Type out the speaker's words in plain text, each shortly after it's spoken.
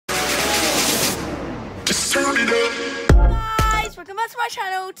welcome back to my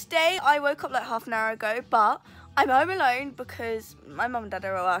channel. Today I woke up like half an hour ago, but I'm home alone because my mum and dad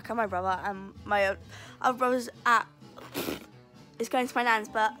are at work and my brother and my other brother's is going to my nan's,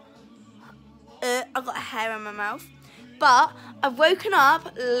 but I've got a hair in my mouth. But I've woken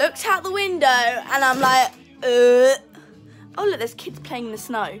up, looked out the window, and I'm like, oh look, there's kids playing in the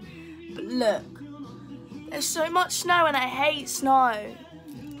snow. But look, there's so much snow and I hate snow.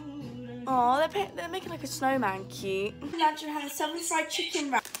 Oh, they're making like a snowman cute. Lunch, I have a 7 fried chicken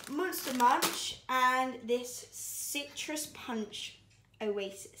wrap, Monster Munch, and this citrus punch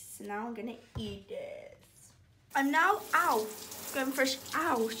oasis. So now I'm gonna eat this. I'm now going for a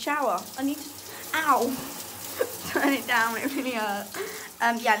shower. I need to turn it down. It really hurts.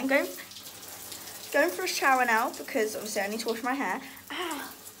 Yeah, I'm going for a shower now because obviously I need to wash my hair.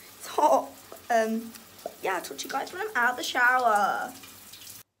 It's hot. Yeah, I'll talk to you guys when I'm out the shower.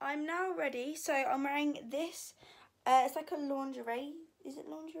 I'm now ready, so I'm wearing this. It's like a lingerie. Is it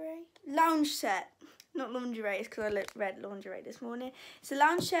lingerie? Lounge set. Not lingerie, it's because I read lingerie this morning. It's a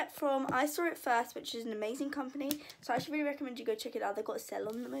lounge set from I Saw It First, which is an amazing company. So I should really recommend you go check it out. They've got a sale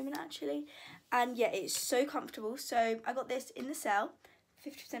on at the moment, actually. And yeah, it's so comfortable. So I got this in the sale,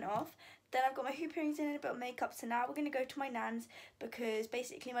 50% off. Then I've got my hoop earrings in and a bit of makeup. So now we're going to go to my nan's because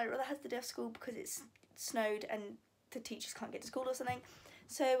basically my brother has the day off school because it's snowed and the teachers can't get to school or something.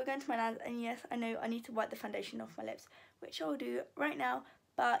 So we're going to my nan's, and yes, I know I need to wipe the foundation off my lips, which I'll do right now.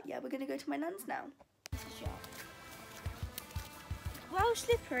 But yeah, we're going to go to my nan's now. Well,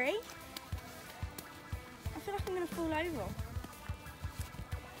 slippery. I feel like I'm going to fall over.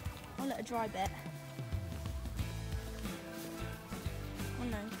 I'll let it dry a bit. Oh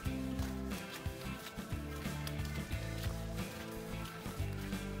no.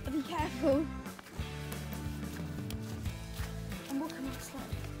 Be careful. I'm walking on the slope.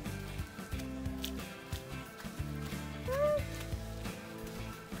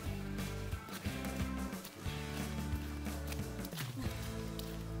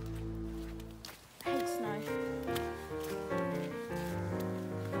 I hate snow.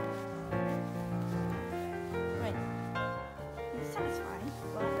 Right. It's satisfying.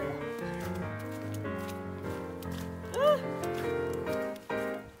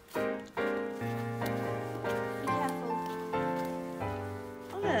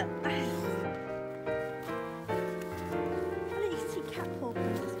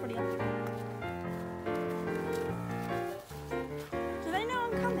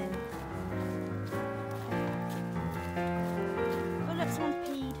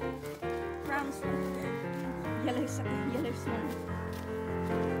 Yellow snow.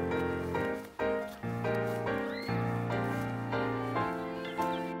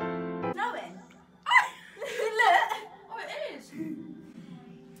 Snowing. Look. Oh, it is.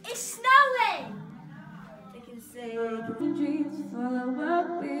 It's snowing. They can say dreams full of what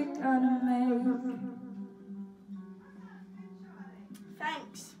we're gonna make.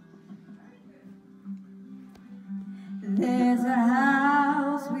 Thanks. There's a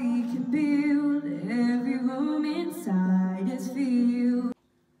house we can build, every room inside is filled.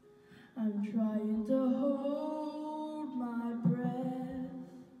 I'm trying to hold my breath,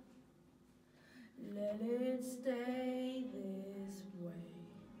 let it stay this way.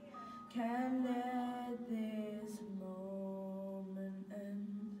 Can't let this moment end.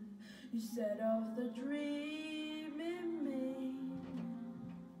 You set off the dream in me,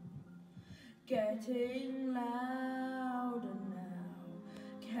 getting louder now.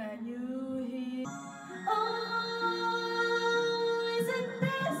 Can you hear? Oh, isn't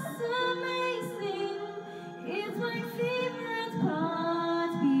this amazing? It's my favorite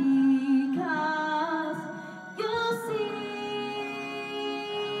part because you'll see.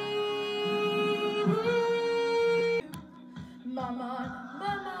 My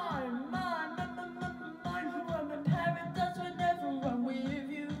paradise will never run with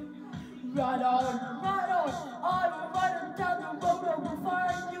you. Right on, I will run down the road, I will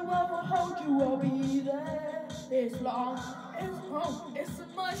find you, I will hold you, I'll be there. It's long, it's a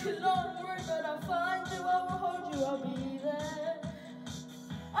mighty long road, but I'll find you, I will hold you, I'll be there.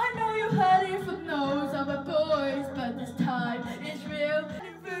 I know you heard it from those other boys, but this time it's real.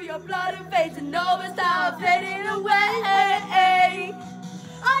 Through your blood and veins and never stop fading away.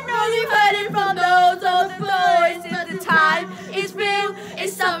 I know you heard it from those other boys, but the time is real.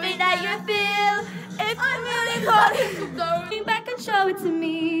 It's something that you feel. If I'm really hot, going back and show it to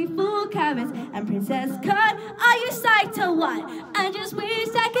me. Full carrots and princess cut. Are you psyched or what? I just wish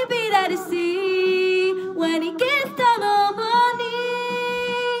I could be there to see when he gets down on one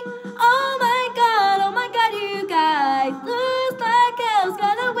knee. Oh my God, you guys. Looks like Elle's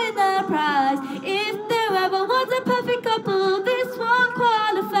gonna win the prize. If there ever was a perfect couple, this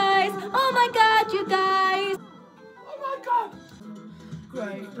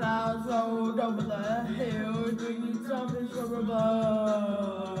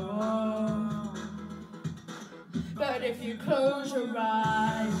miserable. But if you close your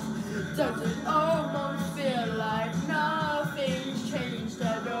eyes, does it almost feel like nothing's changed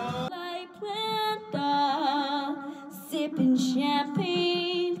at all? Like Planta, sipping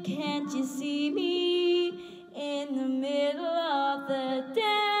champagne. Can't you see me in the middle of the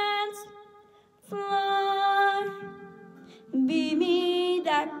dance floor? Be me,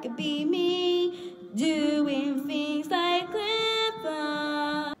 that could be me, doing things like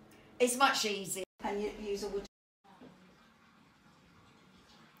Clipper. It's much easier. And you use a wood.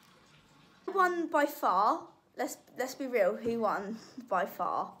 Won by far. Let's be real. Who won by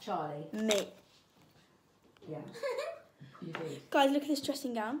far? Charlie. Me. Yeah. You did. Guys, look at this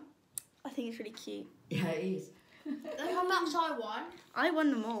dressing gown. I think it's really cute. Yeah, it is. Look how much I won. I won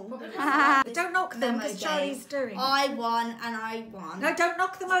them all. Don't knock them because Charlie's doing. I won and I won. No, don't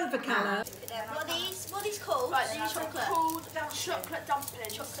knock them over, Calla. What are these called? Right, these are called chocolate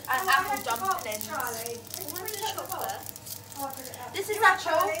dumplings and apple dumplings. What is chocolate? This is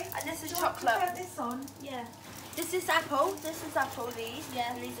apple and this is chocolate. This on. Yeah. This is apple. This is apple. These.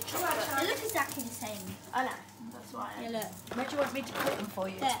 Yeah. And these are chocolate. They look exactly the same. I know. That's why. Yeah, look. Where do you want me to put them for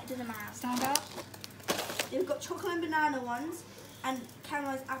you? There, it doesn't matter. Stand up. We've got chocolate and banana ones and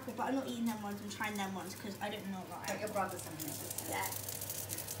caramelised apple, but I'm not eating them ones. I'm trying them ones because I don't know what I Don't your brothers have any? Yeah.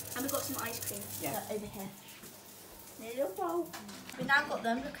 And we've got some ice cream over here. Little bowl. We now got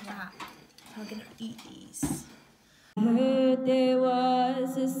them. Look at that. I'm gonna eat these. Heard there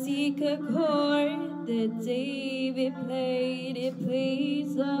was a secret chord that David played. It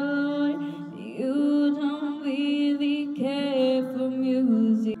plays Lord. You don't really care for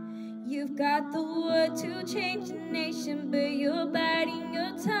music. You've got the word to change the nation, but you're biting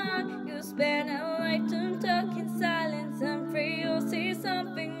your tongue. You spend a lifetime stuck in silence. I'm afraid you'll say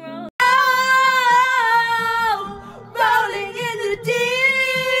something wrong. Oh, rolling in the deep.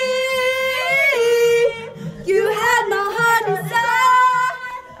 You had my heart inside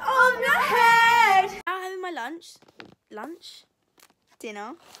of your head. Now I'm having my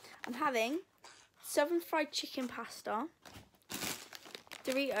dinner. I'm having southern fried chicken pasta,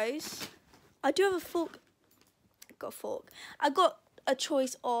 Doritos. I do have a fork. Got a fork. I got a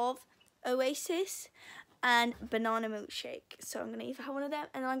choice of Oasis and banana milkshake. So I'm gonna either have one of them,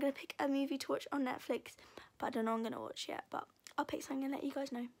 and then I'm gonna pick a movie to watch on Netflix. But I don't know what I'm gonna watch yet. But I'll pick something and let you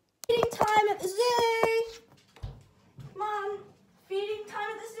guys know. Feeding time at the zoo. Come on, feeding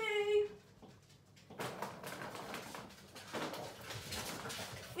time at the zoo.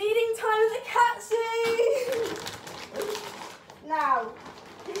 Feeding time at the cat zoo. Now,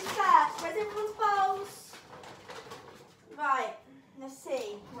 who's first? Where's everyone's bowls? Right, let's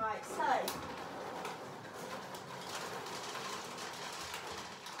see. Right, so.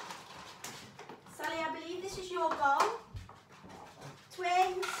 Sally, I believe this is your bowl.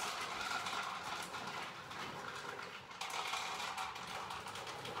 Twins.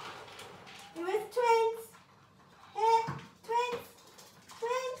 Who is twins? Here, twins.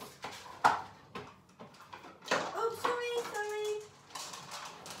 Twins. Oh, sorry.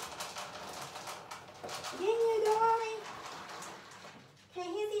 In you go, Ollie. Okay,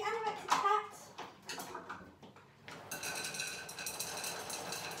 here's the anorexic cat.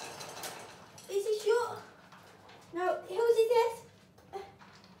 Is this your... No, whose is this?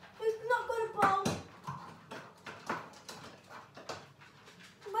 Who's not got a bowl?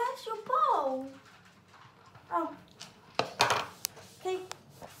 Where's your bowl? Oh. Okay,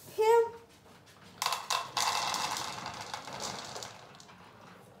 here.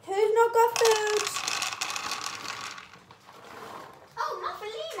 Who's not got food? Oh,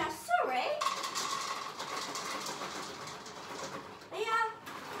 Muffelina, sorry. Yeah.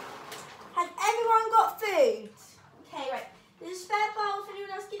 Has everyone got food? Okay, right. There's a spare bowl if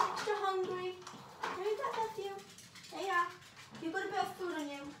anyone else gets extra hungry. Who's that for you? There you are. You've got a bit of food on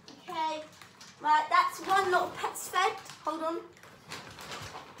you. Okay. Right, that's one lot of pets fed. Hold on.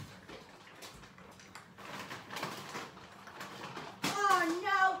 Oh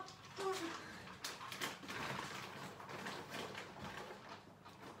no.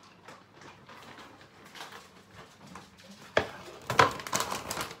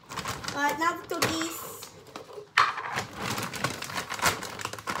 Right, now the doggies.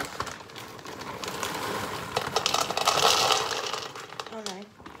 Oh no.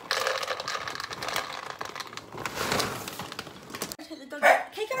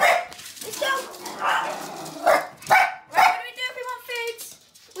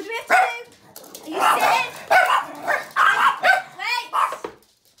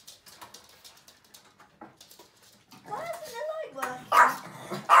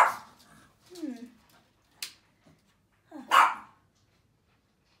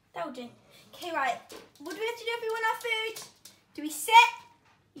 drink. Okay, right. What do we have to do if we want our food? Do we sit?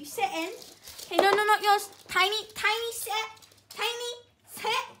 You sit in. Okay, no, not yours. Tiny, sit. Tiny,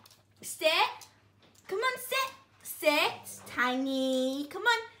 sit. Sit. Come on, sit. Sit. Tiny. Come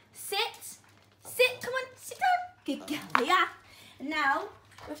on, sit. Sit. Come on, sit down. Good girl. Yeah. And now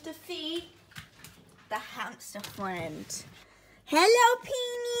we have to feed the hamster friend. Hello,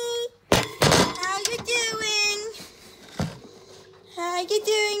 Peony. How you doing? How you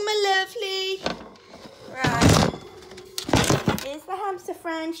doing, my lovely? Right. Here's the hamster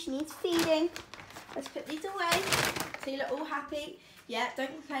friend. She needs feeding. Let's put these away so you look all happy. Yeah,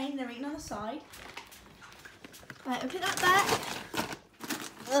 don't complain. They're eating on the side. Right, we'll put that back.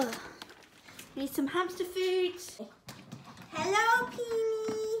 Ugh. Need some hamster food. Hello,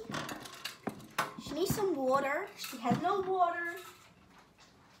 Peony. She needs some water. She has no water.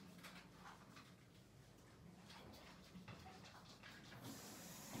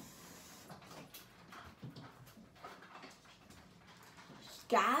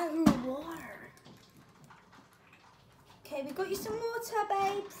 Got her water. Okay, we got you some water,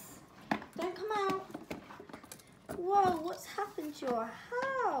 babes. Don't come out. Whoa, what's happened to your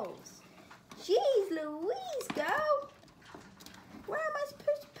house? Jeez Louise, girl. Where am I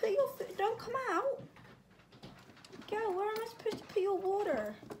supposed to put your food? Don't come out. Girl, where am I supposed to put your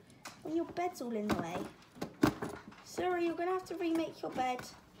water when your bed's all in the way? Sorry, you're going to have to remake your bed.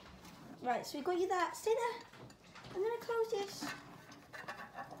 Right, so we got you that. Stay there. I'm going to close this.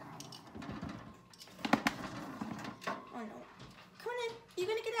 Oh no. Come on in. You're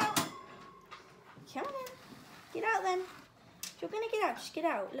going to get out. Come on in. Get out then. If you're going to get out, just get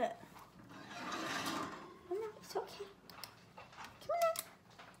out. Look. Oh no, it's okay. Come on in.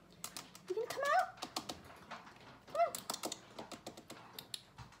 You going to come out? Come on.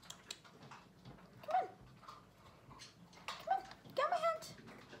 Come on. Come on. Get my hand.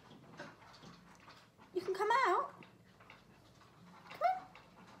 You can come out. Come on.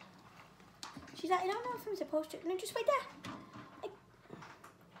 She's like, I don't know if I'm supposed to. No, just wait there.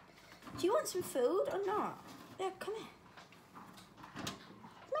 Do you want some food or not? Yeah, come here.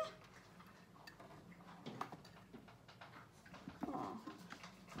 Come here. Oh.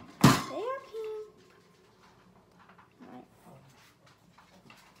 Stay up here. Right.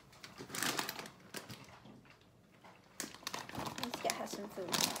 Let's get her some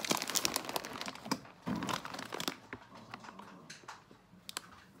food.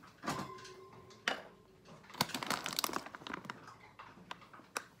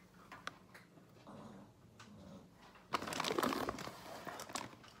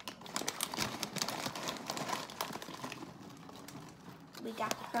 We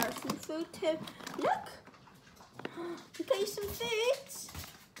got her some food too. Look! We got you some food.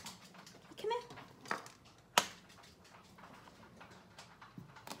 Come here.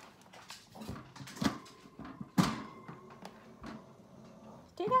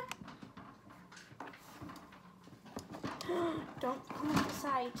 Stay there. Don't come on the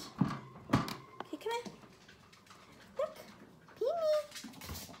side. Okay, come here. Look. Peony.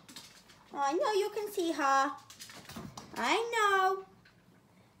 Oh, I know you can see her. I know.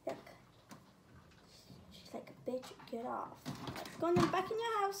 Look. She's like a bitch. Get off. Go on then, back in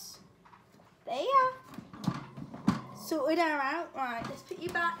your house. There you are. Sorted her out. Right, let's put you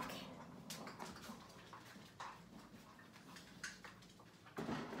back.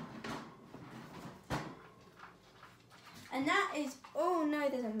 And that is, oh no,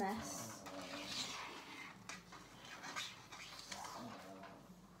 there's a mess.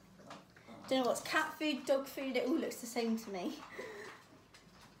 Don't know what's cat food, dog food, it all looks the same to me.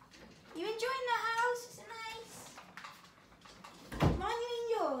 You enjoying that house? Is it nice? Mine, you in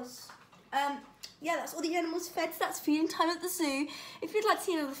yours? Yeah, that's all the animals fed, so that's feeding time at the zoo. If you'd like to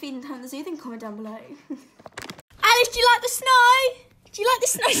see another feeding time at the zoo, then comment down below. Alice, do you like the snow? Do you like the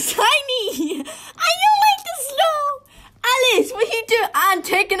snow? Tiny! I don't like the snow! Alice, what are you doing? I'm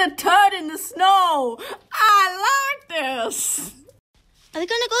taking a turd in the snow. I like this. Are they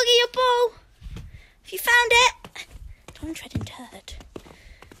gonna go get your ball? Have you found it? Don't tread in turd.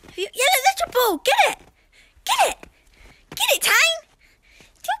 Have you? Yeah, that's your ball. Get it. Get it. Get it, Tyne.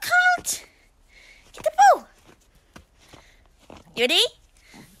 You can't. Get the ball. You ready?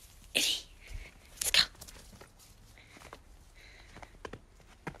 Ready? Let's go.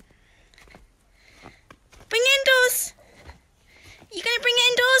 Bring it indoors. You gonna bring it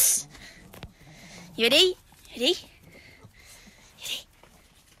indoors? You ready? Ready? Ready?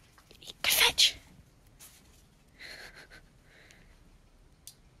 Go fetch.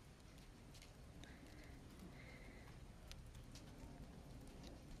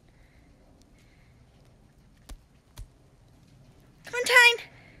 Come on, Tyne.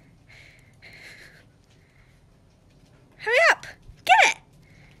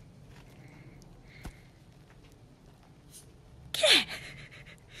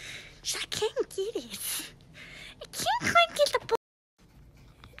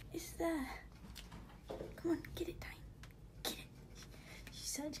 She's there. Come on, get it, Dane. Get it. She's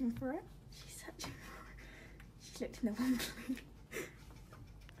searching for it. She's searching for it. She's looked in the wrong place.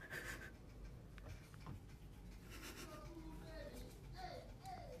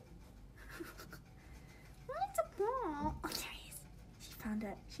 What's a ball? Oh, there it is. She found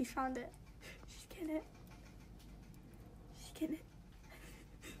it. She's found it. She's getting it. She's getting it.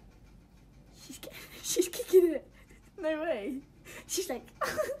 She's kicking it. No way. She's like,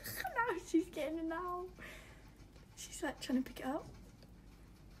 no, she's getting it now. She's like trying to pick it up.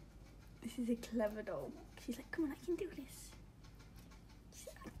 This is a clever doll. She's like, come on, I can do this. She's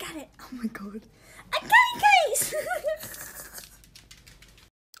like, I got it. Oh my god. I got it, guys.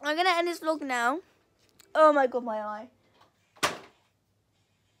 I'm gonna end this vlog now. Oh my god, my eye.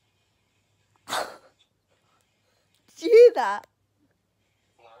 Did you hear that?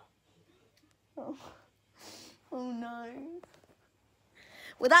 Oh. Oh no.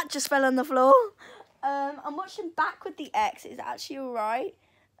 Well, that just fell on the floor. I'm watching back with the X. It's actually alright.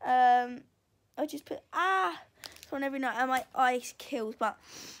 I just put it's on every night and my eyes kills, but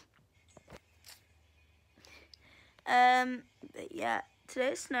yeah, today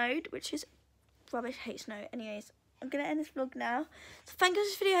it snowed, which is rubbish. I hate snow. Anyways, I'm gonna end this vlog now. So thank you for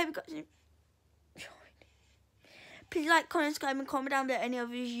this video. I hope you got to please like, comment, subscribe, and comment down below any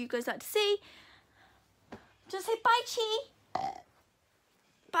other videos you guys like to see. Just say bye, Chi.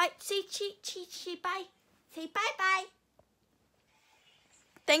 Bye. Say Chi, bye. Say bye-bye.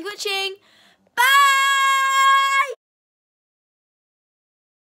 Thank you for watching.